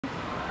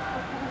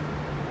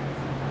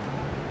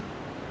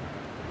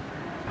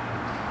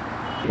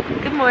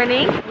Good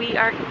morning. We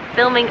are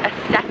filming a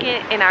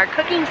second in our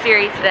cooking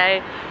series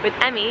today with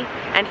Emmy,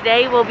 and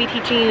today we'll be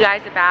teaching you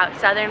guys about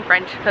Southern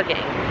French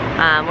cooking.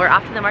 We're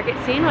off to the market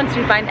soon once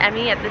we find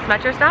Emmy at this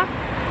metro stop,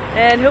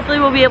 and hopefully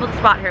we'll be able to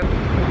spot her.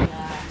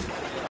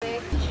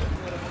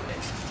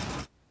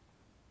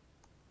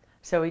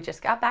 So we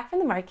just got back from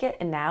the market,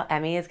 and now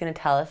Emmy is going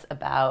to tell us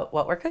about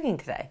what we're cooking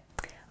today.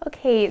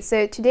 Okay,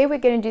 so today we're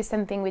going to do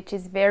something which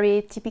is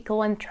very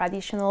typical and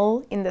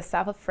traditional in the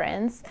south of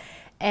France,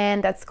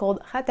 and that's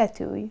called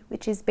ratatouille,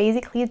 which is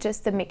basically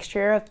just a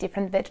mixture of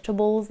different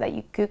vegetables that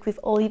you cook with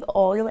olive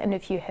oil and a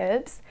few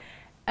herbs.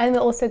 And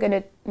we're also going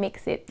to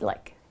mix it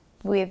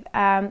with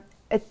a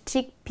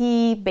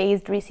chickpea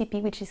based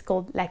recipe which is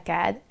called la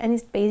cade, and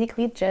it's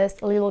basically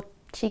just a little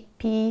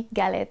chickpea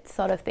galette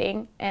sort of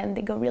thing, and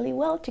they go really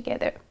well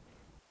together.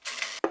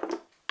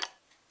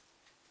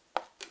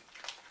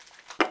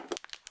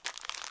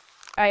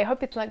 I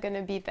hope it's not going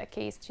to be the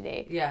case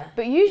today. Yeah.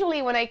 But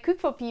usually when I cook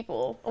for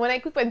people,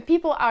 when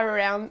people are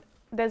around,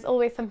 there's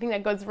always something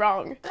that goes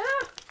wrong.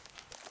 Ah!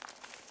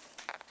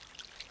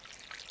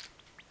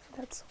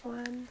 That's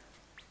one.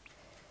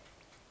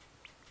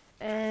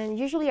 And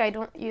usually I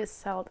don't use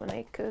salt when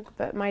I cook,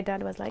 but my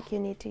dad was like, you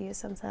need to use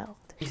some salt.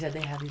 You said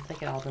they have these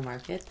like at all the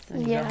markets?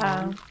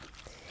 Yeah.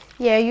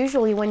 Yeah,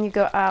 usually when you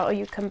go out or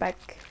you come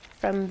back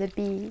from the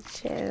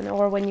beach,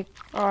 or when you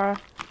are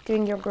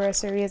doing your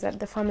groceries at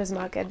the farmer's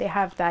market, they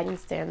have that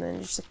instead,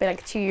 and it's just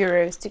like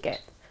 €2 to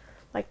get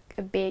like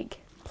a big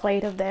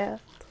plate of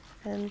that.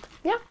 And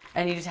yeah.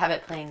 And you just have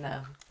it plain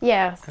though?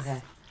 Yes.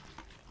 Okay.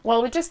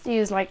 Well, we just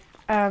use like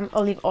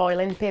olive oil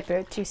and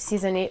pepper to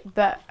season it,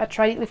 but I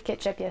tried it with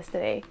ketchup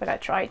yesterday, but I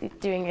tried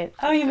doing it.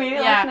 Oh, you made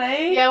it last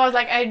night? Yeah, I was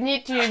like, I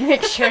need to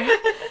make sure.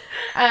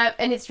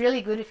 And it's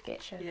really good with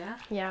ketchup. Yeah?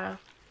 Yeah.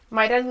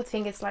 My dad would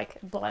think it's like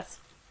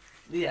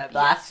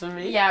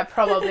blasphemy. Yeah,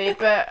 probably,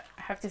 but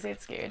I have to say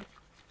it's good.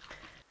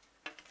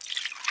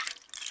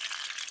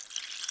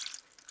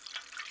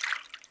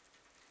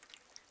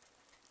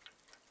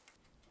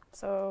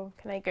 So,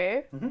 can I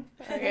go? Mm-hmm.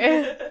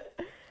 Okay.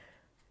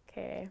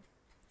 Okay.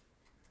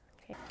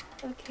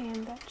 Okay,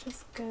 and that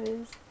just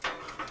goes.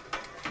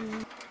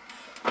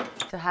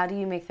 So how do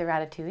you make the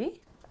ratatouille?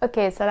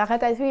 Okay, so la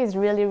ratatouille is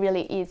really,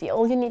 really easy.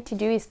 All you need to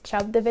do is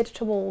chop the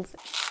vegetables,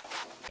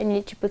 and you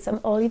need to put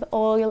some olive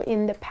oil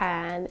in the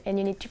pan, and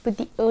you need to put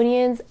the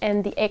onions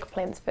and the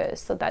eggplant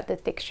first so that the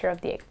texture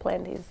of the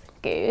eggplant is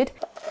good.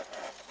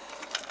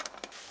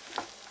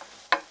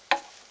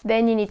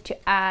 Then you need to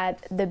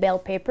add the bell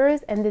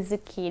peppers and the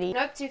zucchini.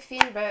 Not too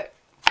thin, but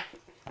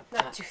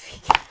not too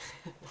thick.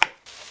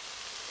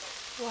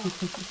 Wow.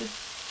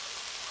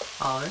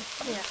 Olive?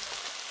 Yeah.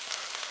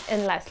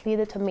 And lastly,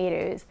 the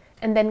tomatoes,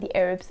 and then the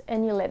herbs,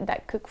 and you let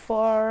that cook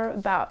for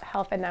about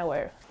half an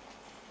hour.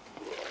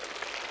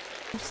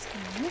 I'm just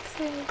gonna mix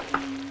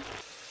everything.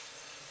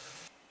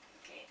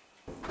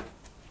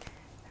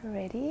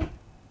 Ready?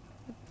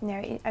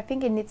 Now I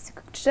think it needs to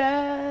cook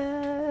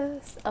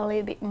just a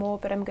little bit more,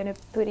 but I'm gonna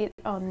put it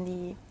on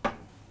the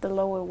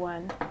lower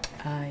one.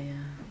 Oh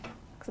yeah.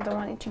 Because I don't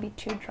want it to be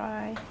too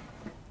dry.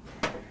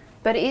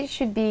 But it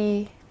should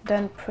be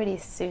done pretty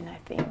soon, I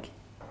think.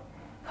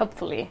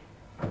 Hopefully.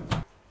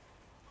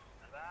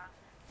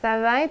 Ça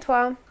va et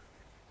toi?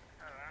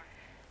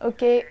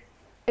 Ok.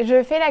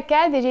 Je fais la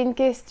cade et j'ai une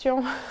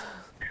question.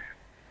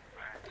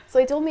 So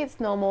he told me it's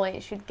normal and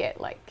it should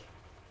get like...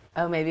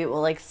 Oh, maybe it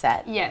will like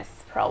set?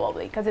 Yes,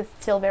 probably, because it's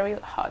still very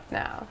hot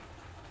now.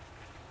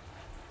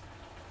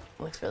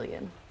 Looks really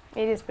good.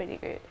 It is pretty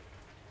good.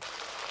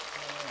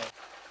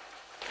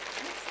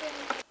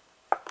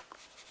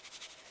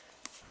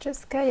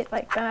 Just cut it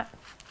like that.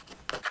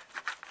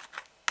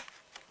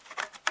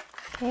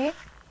 Okay.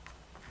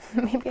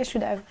 Maybe I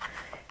should have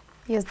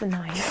used the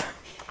knife.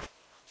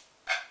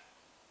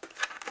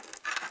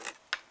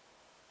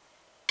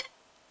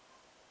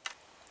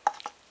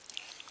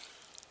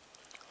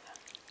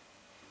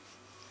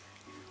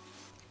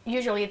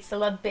 Usually it's a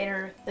lot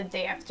better the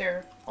day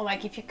after, or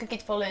like if you cook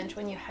it for lunch,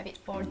 when you have it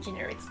for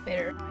dinner, it's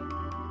better.